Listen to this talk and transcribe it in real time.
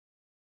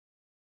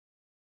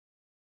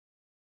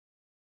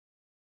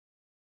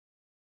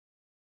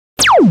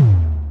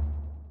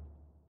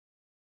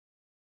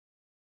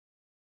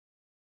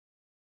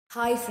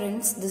Hi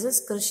friends, this is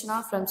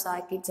Krishna from Sai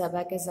Kids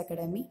Abacus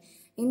Academy.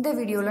 இந்த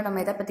வீடியோவில்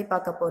நம்ம எதை பற்றி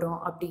பார்க்க போகிறோம்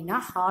அப்படின்னா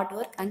hard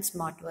work and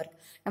smart work.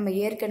 நம்ம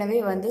ஏற்கனவே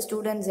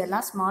ஸ்டூடெண்ட்ஸ்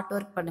எல்லாம் ஸ்மார்ட்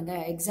ஒர்க்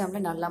பண்ணுங்கள்,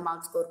 எக்ஸாமில் நல்லா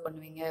மார்க் ஸ்கோர்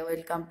பண்ணுவீங்க.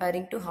 Well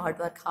comparing to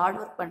hard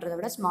work பண்ணுறதை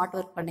விட ஸ்மார்ட்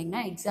ஒர்க்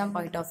பண்ணிங்கன்னா எக்ஸாம்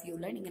பாயிண்ட் ஆஃப்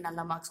வியூவில் நீங்கள்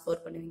நல்லா மார்க்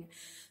ஸ்கோர் பண்ணுவீங்க.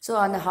 ஸோ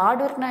அந்த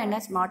ஹார்ட் ஒர்க்னா என்ன,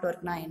 ஸ்மார்ட்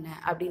ஒர்க்னா என்ன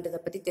அப்படின்றத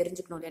பற்றி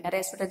தெரிஞ்சுக்கணும் இல்லையா.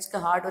 நிறைய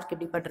ஸ்டூடெண்ட்ஸ்க்கு ஹார்ட் ஒர்க்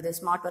எப்படி பண்ணுறது,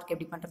 ஸ்மார்ட் ஒர்க்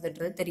எப்படி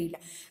பண்ணுறதுன்றது தெரியல.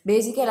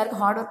 பேசிக்காக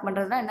எல்லாருக்கும் ஹார்ட் ஒர்க்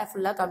பண்ணுறதுனா என்ன,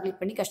 ஃபுல்லாக கம்ப்ளீட்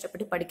பண்ணி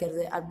கஷ்டப்பட்டு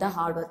படிக்கிறது, அதுதான்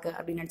ஹார்ட் ஒர்க்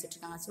அப்படின்னு நினச்சிட்டு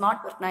இருக்காங்க.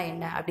 ஸ்மார்ட் ஒர்க்னா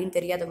என்ன அப்படின்னு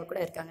தெரியாதவங்க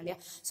கூட இருக்காங்க இல்லையா.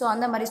 ஸோ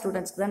அந்த மாதிரி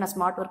ஸ்டூடெண்ட்ஸ்க்கு தான் நான்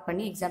ஸ்மார்ட் ஒர்க்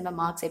பண்ணி எக்ஸாமில்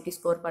மார்க்ஸ் எப்படி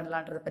ஸ்கோர்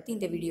பண்ணலான்றதை பற்றி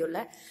இந்த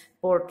வீடியோவில்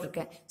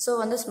போட்டிருக்கேன். ஸோ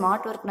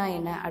ஸ்மார்ட் ஒர்க்னா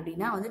என்ன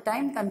அப்படின்னா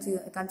டைம்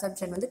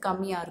கன்சம்ஷன்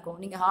கம்மியாக இருக்கும்.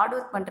 நீங்கள் ஹார்ட்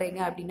ஒர்க்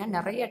பண்ணுறீங்க அப்படின்னா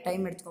நிறைய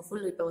டைம்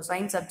எடுத்துக்கும். இப்போ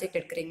சயின்ஸ் சப்ஜெக்ட்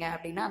எடுக்கிறீங்க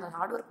அப்படின்னா அந்த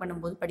ஹார்ட் ஒர்க்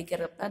பண்ணும்போது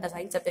படிக்கிறப்ப அந்த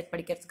சயின்ஸ் சப்ஜெக்ட்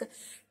படிக்கிறதுக்கு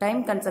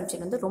டைம்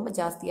கன்சம்ஷன் ரொம்ப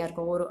ஜாஸ்தியாக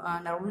இருக்கும்.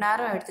 ரொம்ப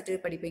நேரம்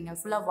எடுத்துகிட்டு படிப்பீங்க,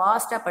 ஃபுல்லாக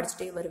வாஸ்ட்டாக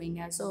படிச்சுட்டே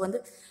வருவீங்க. ஸோ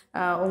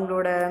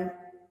உங்களோட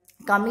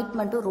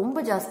கமிட்மெண்ட்டும் ரொம்ப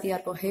ஜாஸ்தியாக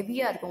இருக்கும்,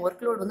 ஹெவியாக இருக்கும்,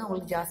 ஒர்க் லோட்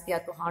உங்களுக்கு ஜாஸ்தியாக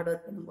இருக்கும் ஹார்ட்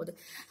ஒர்க் பண்ணும்போது.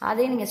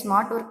 அதே நீங்கள்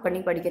ஸ்மார்ட் ஒர்க் பண்ணி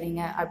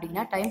படிக்கிறீங்க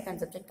அப்படின்னா டைம்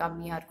கன்சப்ஷன்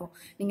கம்மியாக இருக்கும்.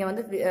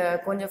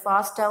 நீங்கள் கொஞ்சம்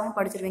ஃபாஸ்ட்டாகவும்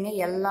படிச்சிருவீங்க,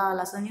 எல்லா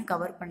லெசனையும்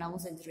கவர்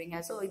பண்ணாவும்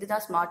செஞ்சுருவீங்க. ஸோ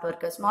இதுதான் ஸ்மார்ட்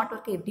ஒர்க்கு. ஸ்மார்ட்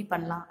ஒர்க்கு எப்படி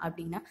பண்ணலாம்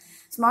அப்படின்னா,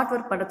 ஸ்மார்ட்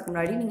ஒர்க் பண்ணுறதுக்கு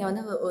முன்னாடி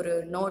நீங்கள் ஒரு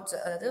நோட்ஸ்,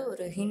 அதாவது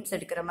ஒரு ஹிண்ட்ஸ்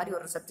எடுக்கிற மாதிரி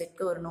ஒரு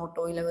சப்ஜெக்ட்டுக்கு ஒரு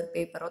நோட்டோ இல்லை ஒரு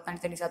பேப்பரோ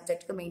தனித்தனி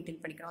சப்ஜெக்ட்டுக்கு மெயின்டைன்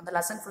பண்ணிக்கணும். அந்த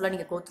லெசன் ஃபுல்லாக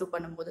நீங்கள் கோத்ரூ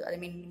பண்ணும்போது, ஐ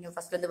மீன் நீங்கள்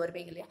ஃபஸ்ட்லேருந்து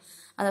வருவீங்க இல்லையா,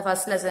 அந்த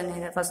ஃபஸ்ட்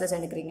லெசன்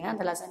எடுக்கிறீங்க.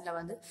 அந்த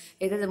லெசனில்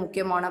எது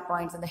முக்கியமான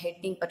பாயிண்ட்ஸ், அந்த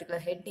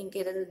பர்டிகுலர் ஹெட்டிங்க்கு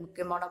எதாவது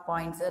முக்கியமான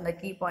பாயிண்ட்ஸ், அந்த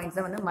கீ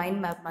பாயிண்ட்ஸை மைண்ட்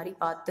மேப் மாதிரி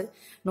பார்த்து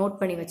நோட்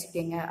பண்ணி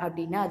வச்சுக்கோங்க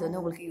அப்படின்னா அது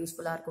உங்களுக்கு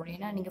யூஸ்ஃபுல்லாக இருக்கும்.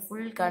 ஏன்னா நீங்கள்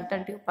ஃபுல்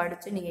கண்டென்ட்டையும்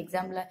படித்து நீங்கள்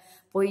எக்ஸாமில்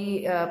போய்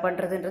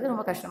பண்ணுறதுன்றது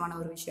ரொம்ப கஷ்டமான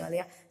ஒரு விஷயம்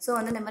இல்லையா. ஸோ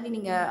இந்த மாதிரி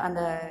நீங்கள்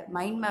அந்த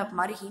மைண்ட் மேப்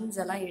மாதிரி ஹிண்ட்ஸ்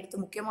எல்லாம்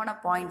எடுத்து முக்கியமான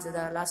பாயிண்ட்ஸ்,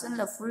 இந்த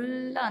லெசனில்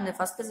ஃபுல்லாக அந்த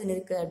ஃபஸ்ட் லெசன்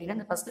இருக்குது அப்படின்னா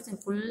அந்த ஃபஸ்ட்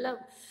லெசன்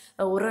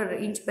ஃபுல்லாக ஒரு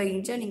இன்ச் பை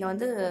இன்ச்சை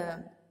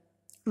நீங்கள்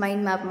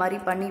மைண்ட் மேப் மாதிரி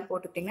பண்ணி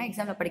போட்டுக்கிட்டிங்கன்னா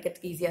எக்ஸாமில்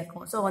படிக்கிறதுக்கு ஈஸியாக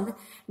இருக்கும். ஸோ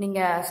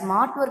நீங்கள்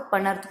ஸ்மார்ட் ஒர்க்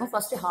பண்ணுறதுக்கும்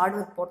ஃபஸ்ட்டு ஹார்ட்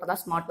ஒர்க் போட்டால்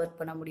தான் ஸ்மார்ட் ஒர்க்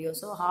பண்ண முடியும்.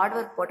 So hard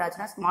work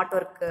போட்டாச்சுன்னா smart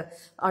work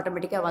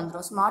ஆட்டோமேட்டிக்காக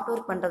வந்துடும். ஸ்மார்ட்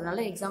ஒர்க்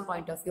பண்ணுறதுனால எக்ஸாம்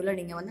பாயிண்ட் ஆஃப் வியூவில்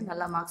நீங்கள்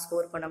நல்லா மார்க்ஸ்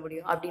ஸ்கோர் பண்ண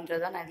முடியும்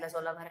அப்படின்றத நான் இதில்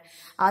சொல்ல வரேன்.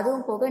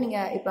 அதுவும் போக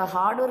நீங்கள் இப்போ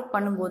ஹார்ட் ஒர்க்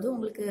பண்ணும்போது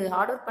உங்களுக்கு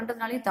ஹார்ட் ஒர்க்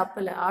பண்ணுறதுனாலையும்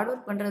தப்பு இல்லை. ஹார்ட்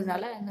ஒர்க்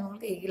பண்ணுறதுனால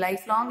உங்களுக்கு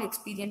life long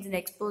experience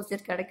and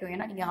exposure கிடைக்கும்.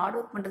 ஏன்னா நீங்கள் ஹார்ட்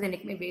ஒர்க் பண்ணுறது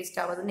என்றைக்குமே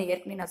வேஸ்ட் ஆகாதுன்னு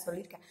ஏற்கனவே நான்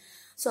சொல்லியிருக்கேன்.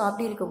 ஸோ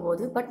அப்படி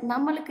இருக்கும்போது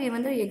நம்மளுக்கு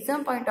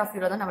எக்ஸாம் பாயிண்ட் ஆஃப்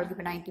வியூவில் தான் நம்மளுக்கு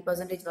இப்போ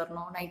 90%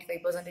 வரணும்,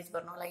 95%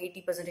 வரணும், இல்லை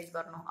 80%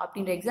 வரணும்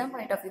அப்படின்ற எக்ஸாம்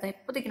பாயிண்ட் ஆஃப் வியூ தான்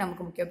இப்போதைக்கு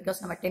நமக்கு முக்கியம். பிகாஸ்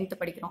நம்ம 10th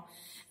படிக்கிறோம்,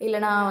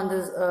 இல்லைனா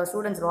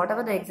students what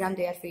ever the exam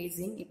they are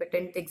facing, இப்போ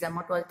 10th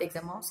எக்ஸாமோ 12th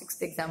எக்ஸாமோ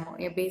 6th எக்ஸாமோ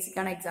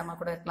பேசிக்கான எக்ஸாமாக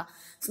கூட இருக்கலாம்.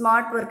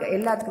 ஸ்மார்ட் ஒர்க்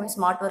எல்லாத்துக்குமே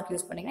ஸ்மார்ட் ஒர்க்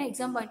யூஸ் பண்ணிங்கன்னா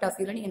எக்ஸாம் பாயிண்ட் ஆஃப்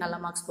வியூவில் நீங்கள் நல்லா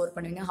மார்க்ஸ் ஸ்கோர்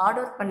பண்ணுவீங்க.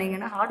 ஹார்ட் ஒர்க்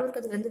பண்ணிங்கன்னா ஹார்ட்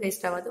ஒர்க் அதுலேருந்து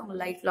வேஸ்ட் ஆகாது,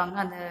 உங்கள் லைஃப் லாங்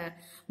அந்த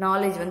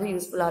நாலேஜ்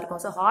யூஸ்ஃபுல்லாக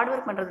இருக்கும். ஸோ ஹார்ட்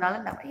ஒர்க்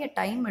பண்ணுறதுனால நிறைய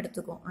டைம்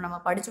எடுத்துக்கும்,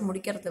 நம்ம படித்து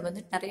முடிக்கிறது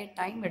நிறைய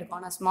டைம் எடுக்கும்.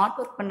 ஆனால் ஸ்மார்ட்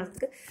ஒர்க்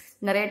பண்ணுறதுக்கு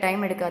நிறைய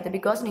டைம் எடுக்காது.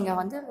 பிகாஸ் நீங்கள்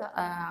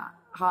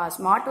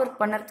ஸ்மார்ட் ஒர்க்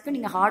பண்ணுறதுக்கு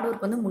நீங்கள் ஹார்ட்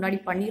ஒர்க் முன்னாடி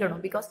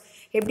பண்ணிடணும். பிகாஸ்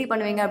எப்படி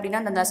பண்ணுவீங்க அப்படின்னா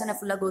அந்த லெசனை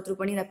ஃபுல்லாக கோத்ரூ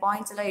பண்ணி அந்த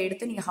பாயிண்ட்ஸ் எல்லாம்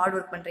எடுத்து நீங்கள் ஹார்ட்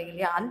ஒர்க் பண்ணுறீங்க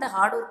இல்லையா, அந்த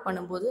ஹார்ட் ஒர்க்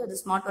பண்ணும்போது அது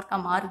ஸ்மார்ட்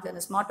ஒர்க்காக மாறுது.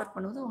 அந்த ஸ்மார்ட் ஒர்க்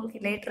பண்ணும்போது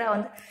உங்களுக்கு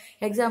லேட்டராக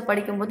எக்ஸாம்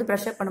படிக்கும்போது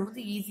ப்ரெஷர்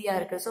பண்ணும்போது ஈஸியாக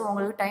இருக்குது. ஸோ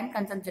உங்களுக்கு டைம்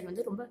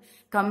கன்சம்ஷன் ரொம்ப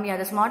கம்மியாக.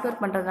 அதை ஸ்மார்ட்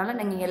ஒர்க் பண்ணுறதுனால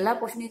நீங்கள் எல்லா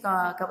போர்ஷனையும்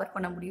கவர்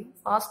பண்ண முடியும்,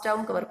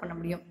 ஃபாஸ்ட்டாகவும் கவர் பண்ண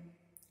முடியும்.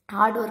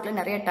 ஹார்ட் ஒர்க்கில்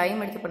நிறைய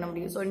டைம் எடுத்து பண்ண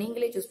முடியும். ஸோ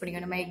நீங்களே சூஸ்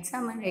பண்ணிக்கணும். நம்ம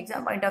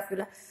எக்ஸாம் பாயிண்ட் ஆஃப்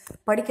வியூவில்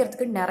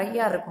படிக்கிறதுக்கு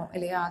நிறையா இருக்கும்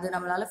இல்லையா, அது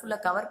நம்மளால்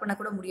ஃபுல்லாக கவர்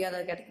பண்ணக்கூட முடியாத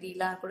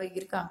கேட்டகரிலாம் கூட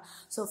இருக்காங்க.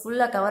 ஸோ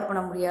ஃபுல்லாக கவர்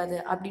பண்ண முடியாது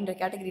அப்படின்ற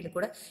கேட்டகரியில்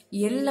கூட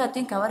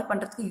எல்லாத்தையும் கவர்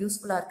பண்ணுறதுக்கு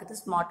யூஸ்ஃபுல்லாக இருக்குது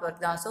ஸ்மார்ட்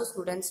ஒர்க் தான். So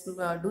students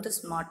two the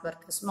smart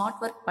work.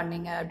 Smart work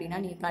பண்ணிங்க அப்படின்னா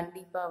நீங்கள்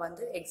கண்டிப்பாக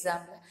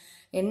எக்ஸாமில்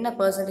என்ன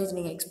பர்சன்டேஜ்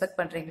நீங்கள் எக்ஸ்பெக்ட்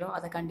பண்ணுறீங்களோ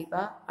அதை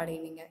கண்டிப்பாக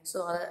அடைவீங்க. ஸோ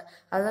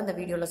அதுதான் இந்த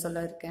வீடியோவில்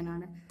சொல்ல இருக்கேன்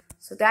நான்.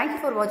 ஸோ தேங்க்யூ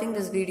ஃபார் வாட்சிங்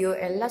திஸ் வீடியோ.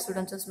 எல்லா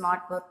ஸ்டூடெண்ட்ஸும்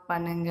ஸ்மார்ட் ஒர்க்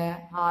பண்ணுங்கள்.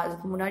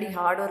 அதுக்கு முன்னாடி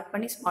ஹார்ட் ஒர்க்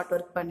பண்ணி ஸ்மார்ட்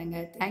ஒர்க்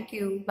பண்ணுங்கள்.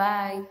 தேங்க்யூ,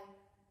 பாய்.